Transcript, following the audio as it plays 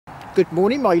Good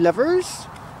morning, my lovers.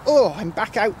 Oh, I'm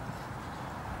back out.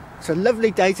 It's a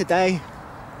lovely day today.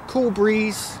 Cool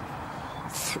breeze.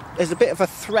 There's a bit of a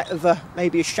threat of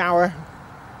maybe a shower,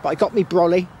 but I got me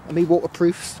brolly and me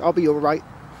waterproofs. I'll be all right.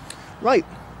 Right,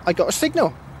 I got a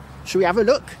signal. Shall we have a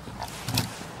look?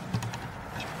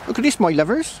 Look at this, my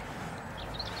lovers.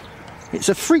 It's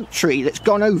a fruit tree that's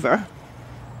gone over,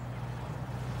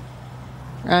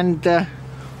 and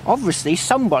obviously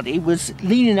somebody was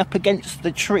leaning up against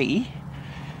the tree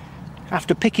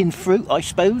after picking fruit, I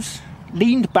suppose,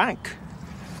 leaned back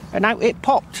and out it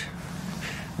popped,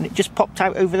 and it just popped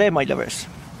out over there, my lovers.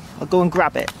 I'll go and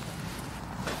grab it.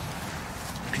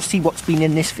 You can see what's been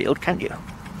in this field, can't you?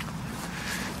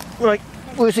 Right,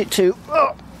 where's it to?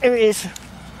 Oh, here it is.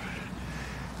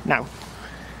 Now,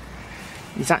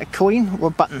 is that a coin or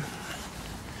a button?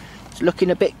 It's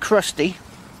looking a bit crusty.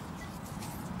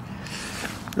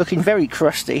 Looking very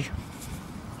crusty.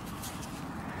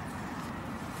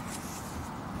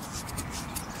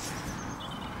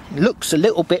 It looks a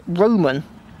little bit Roman.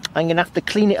 I'm going to have to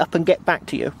clean it up and get back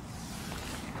to you.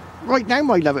 Right now,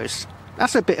 my lovers,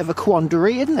 that's a bit of a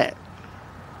quandary, isn't it?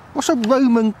 What's a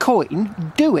Roman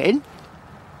coin doing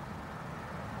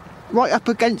right up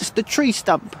against the tree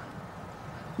stump?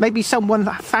 Maybe someone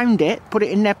found it, put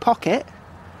it in their pocket,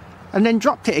 and then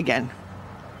dropped it again.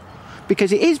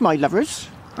 Because it is, my lovers.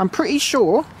 I'm pretty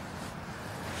sure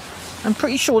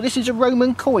this is a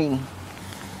Roman coin.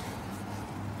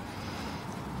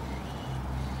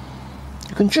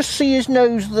 You can just see his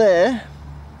nose there,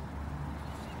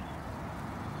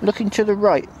 looking to the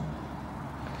right.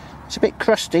 It's a bit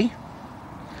crusty,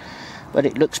 but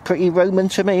it looks pretty Roman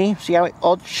to me. See how it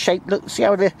odd shape looks? See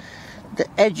how the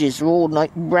edges are all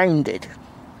like rounded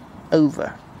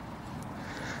over.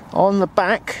 On the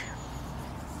back,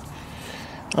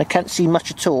 I can't see much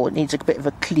at all. It needs a bit of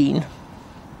a clean.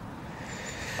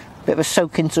 Bit of a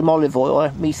soak in some olive oil,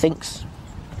 methinks.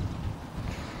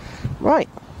 Right.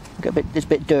 There's a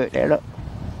bit of dirt there, look.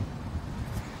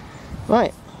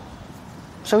 Right.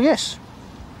 So yes.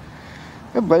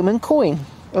 A Roman coin.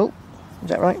 Oh, is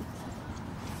that right?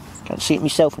 Can't see it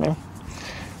myself now.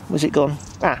 Where's it gone?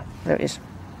 Ah, there it is.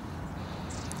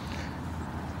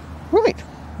 Right.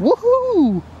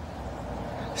 Woohoo!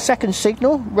 Second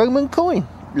signal, Roman coin.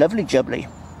 Lovely jubbly.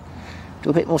 Do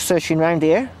a bit more searching around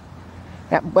here.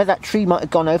 Where that tree might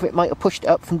have gone over, it might have pushed it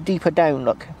up from deeper down,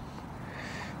 look.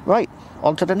 Right,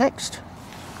 on to the next.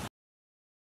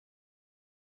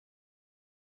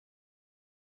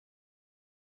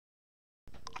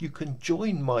 You can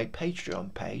join my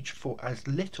Patreon page for as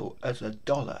little as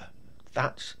 $1.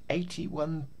 That's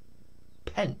 81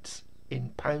 pence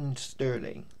in pounds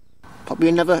sterling. Probably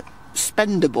another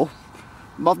spendable.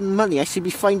 Modern money. I seem to be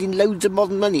finding loads of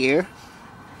modern money here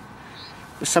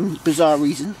for some bizarre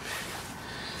reason.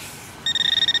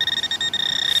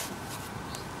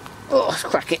 Oh, let's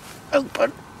crack it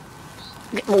open.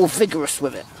 Get more vigorous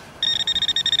with it.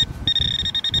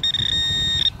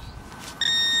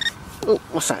 Oh,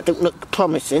 what's that? Don't look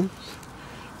promising.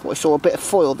 Thought I saw a bit of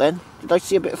foil then. Did I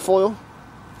see a bit of foil?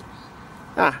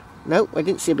 Ah, no, I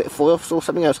didn't see a bit of foil. I saw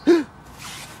something else.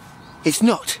 It's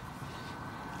not.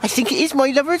 I think it is, my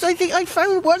lovers. I think I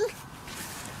found one.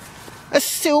 A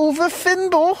silver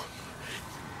thimble.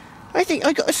 I think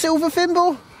I got a silver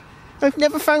thimble. I've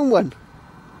never found one.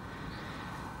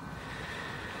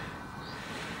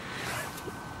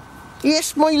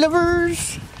 Yes, my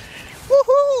lovers.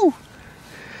 Woohoo!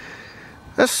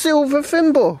 A silver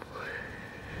thimble.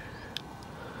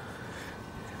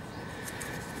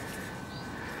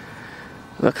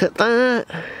 Look at that.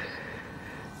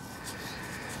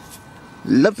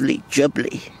 Lovely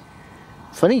jubbly.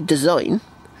 Funny design.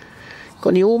 Got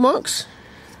any hallmarks?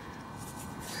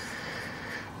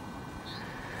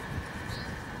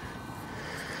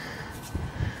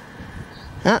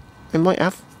 Ah, it might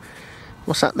have.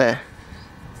 What's that there?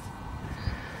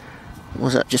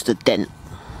 Was that just a dent?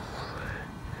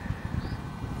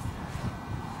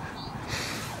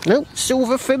 Nope,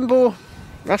 silver thimble.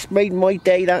 That's made my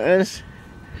day, that has.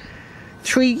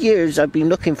 3 years I've been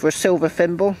looking for a silver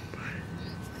thimble.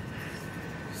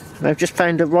 And I've just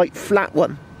found a right flat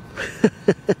one.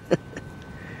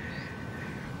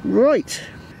 Right.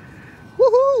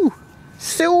 Woohoo!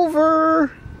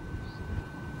 Silver!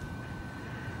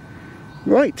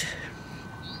 Right.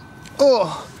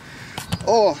 Oh,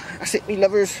 that's it, me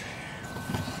lovers.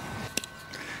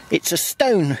 It's a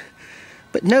stone,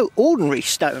 but no ordinary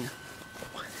stone.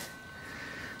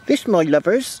 This, my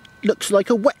lovers, looks like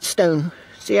a whetstone.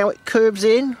 See how it curves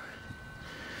in?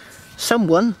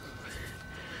 Someone,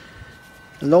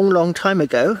 a long time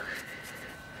ago,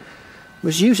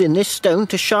 was using this stone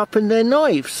to sharpen their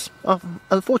knives.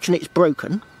 Unfortunately it's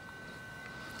broken,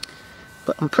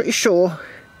 but I'm pretty sure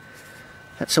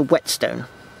that's a whetstone.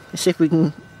 Let's see if we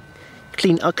can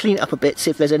I'll clean it up a bit,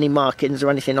 see if there's any markings or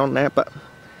anything on there, but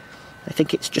I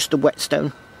think it's just a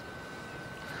whetstone.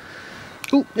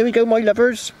 Oh, there we go, my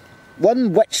lovers.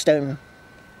 One whetstone.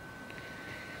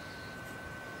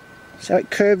 So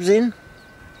it curves in,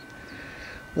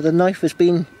 where the knife has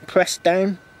been pressed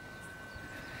down.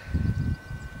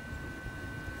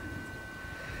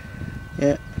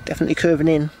 Yeah, definitely curving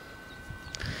in.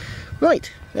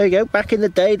 Right, there you go. Back in the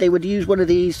day they would use one of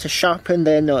these to sharpen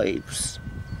their knives.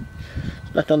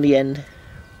 Nut on the end.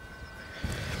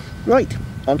 Right,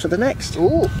 on to the next.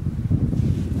 Oh,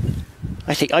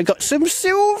 I think I got some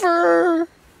silver.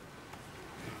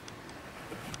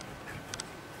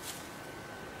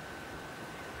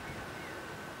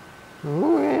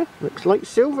 Oh yeah, looks like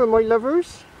silver, my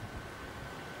lovers.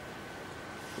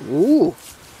 Ooh,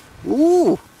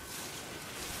 ooh.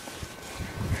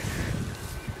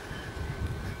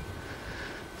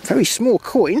 Very small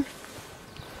coin.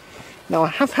 Now I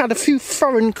have had a few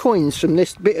foreign coins from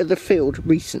this bit of the field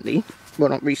recently. Well,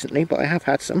 not recently, but I have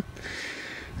had some.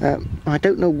 I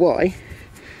don't know why.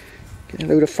 Get a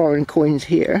load of foreign coins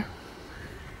here.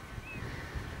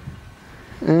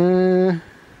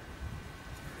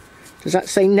 Does that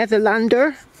say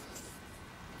Netherlander?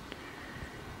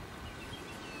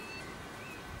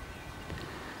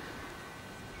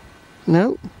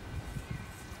 No.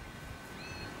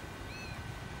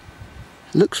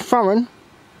 Looks foreign.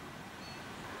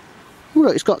 Ooh,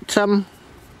 look, it's got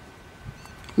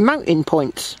mounting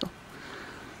points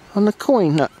on the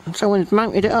coin. Look, someone's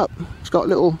mounted it up. It's got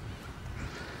little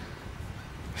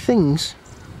things.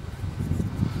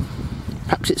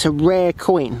 Perhaps it's a rare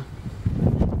coin.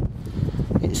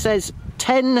 It says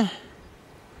 10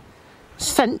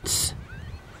 cents,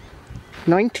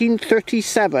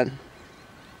 1937.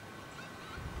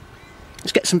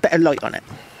 Let's get some better light on it.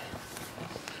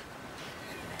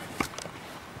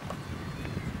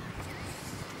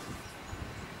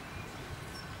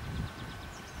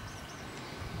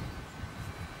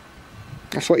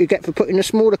 That's what you get for putting a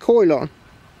smaller coil on.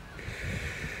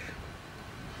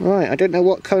 Right, I don't know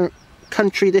what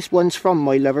country this one's from,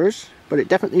 my lovers, but it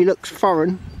definitely looks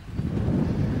foreign.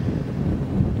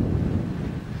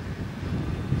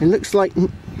 It looks like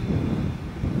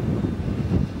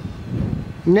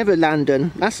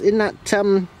Netherlanden. That's in that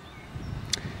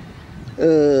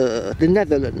the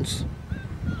Netherlands.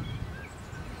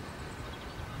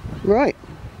 Right.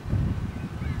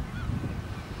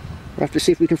 We'll have to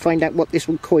see if we can find out what this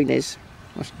one coin is.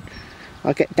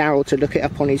 I'll get Daryl to look it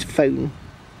up on his phone.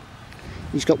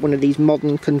 He's got one of these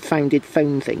modern confounded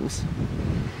phone things.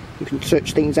 You can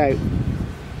search things out.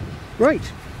 Right.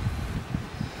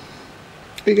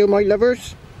 Here you go, my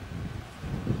lovers.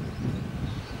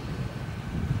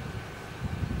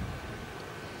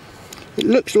 It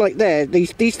looks like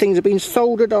these things have been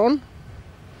soldered on.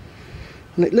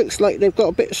 And it looks like they've got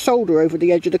a bit of solder over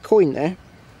the edge of the coin there.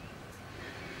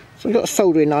 So I've got a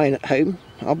soldering iron at home.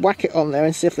 I'll whack it on there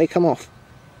and see if they come off.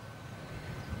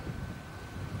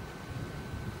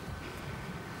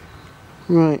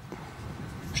 Right,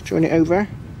 let's join it over.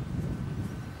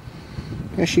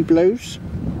 There she blows.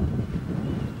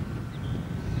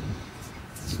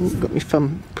 Ooh, got my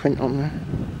thumb print on there.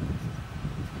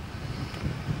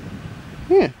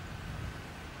 Yeah.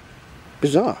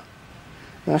 Bizarre.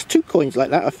 That's two coins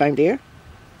like that I found here.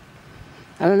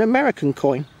 And an American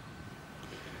coin.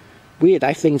 Weird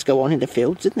how things go on in the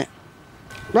fields, isn't it?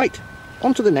 Right,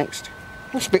 on to the next.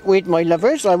 That's a bit weird, my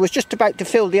lovers. I was just about to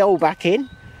fill the hole back in,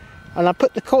 and I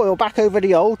put the coil back over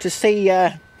the hole to see,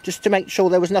 just to make sure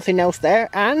there was nothing else there,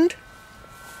 and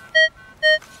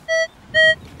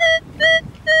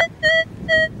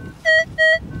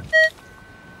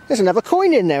there's another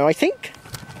coin in there, I think.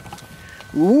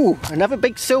 Ooh, another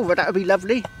big silver, that would be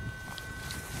lovely.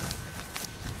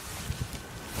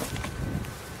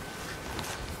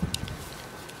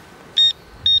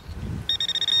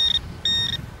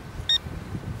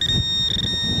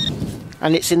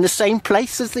 And it's in the same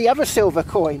place as the other silver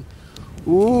coin.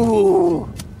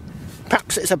 Ooh,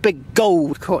 perhaps it's a big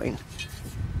gold coin.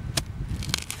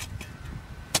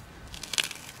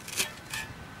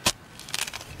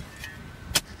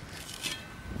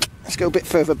 Let's go a bit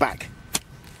further back.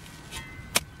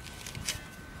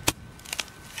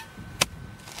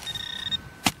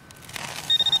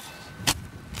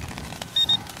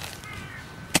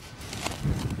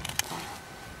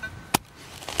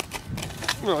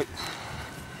 Right.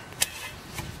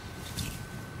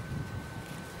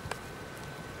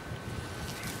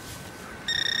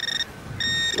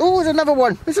 Oh, there's another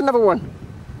one. There's another one.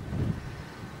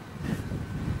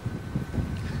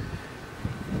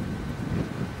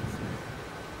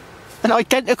 An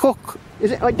identical,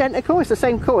 is it identical? It's the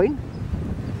same coin.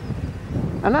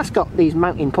 And that's got these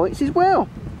mounting points as well.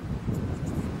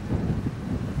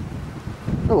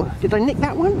 Oh, did I nick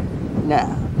that one?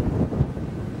 No.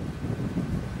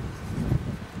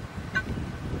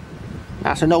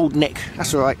 That's an old nick.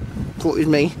 That's alright. Thought it was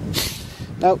me.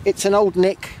 No, it's an old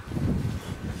nick.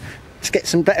 Let's get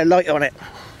some better light on it.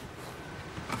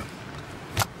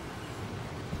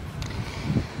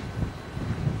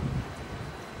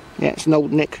 Yeah, it's an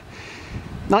old nick.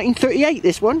 1938,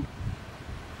 this one.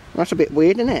 That's a bit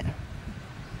weird, isn't it?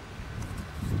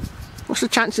 What's the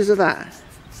chances of that?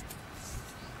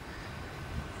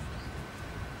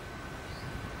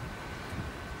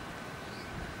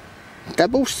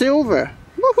 Double silver.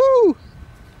 Woohoo!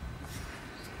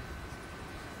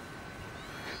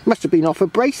 Must have been off a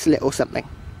bracelet or something.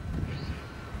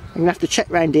 I'm going to have to check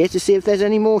round here to see if there's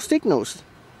any more signals.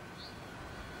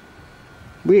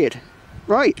 Weird.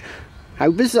 Right.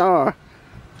 How bizarre.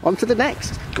 On to the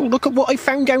next. Oh, look at what I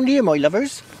found down here, my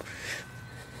lovers.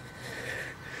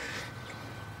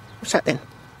 What's that then?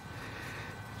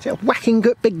 Is it a whacking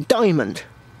good big diamond?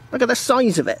 Look at the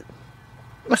size of it.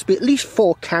 Must be at least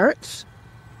 4 carats.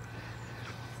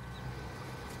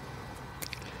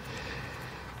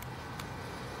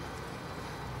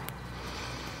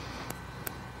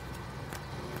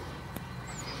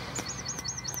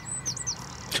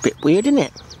 It's a bit weird, isn't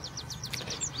it?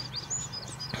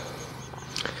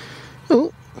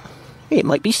 Oh, it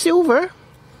might be silver.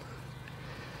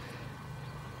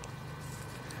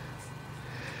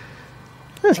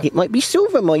 I think it might be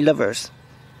silver, my lovers.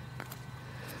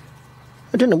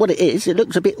 I don't know what it is. It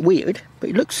looks a bit weird, but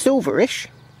it looks silverish.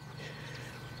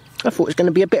 I thought it was going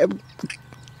to be a bit of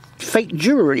fake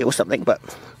jewellery or something, but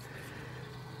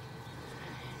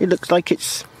it looks like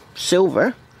it's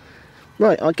silver.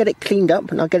 Right, I'll get it cleaned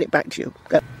up and I'll get it back to you.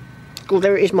 Oh,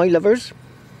 there it is, my lovers.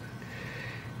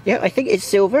 Yeah, I think it's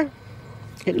silver.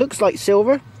 It looks like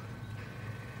silver.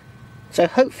 So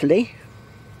hopefully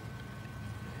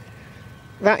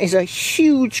that is a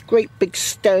huge, great big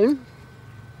stone.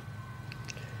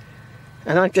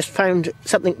 And I've just found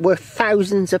something worth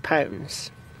thousands of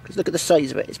pounds. Because look at the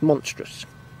size of it, it's monstrous.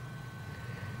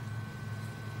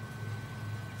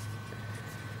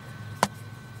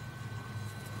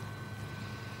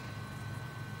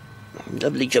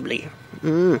 Lovely jubbly.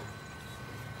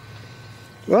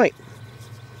 Right.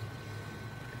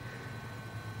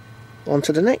 On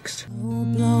to the next.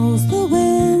 Blows the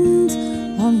wind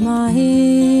on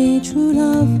my true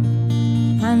love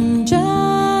and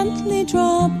gently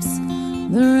drops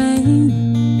the rain.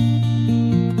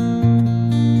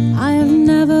 I have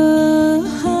never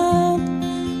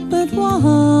had but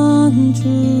one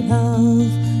true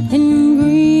love. In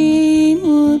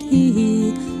greenwood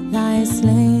he lies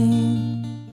slain.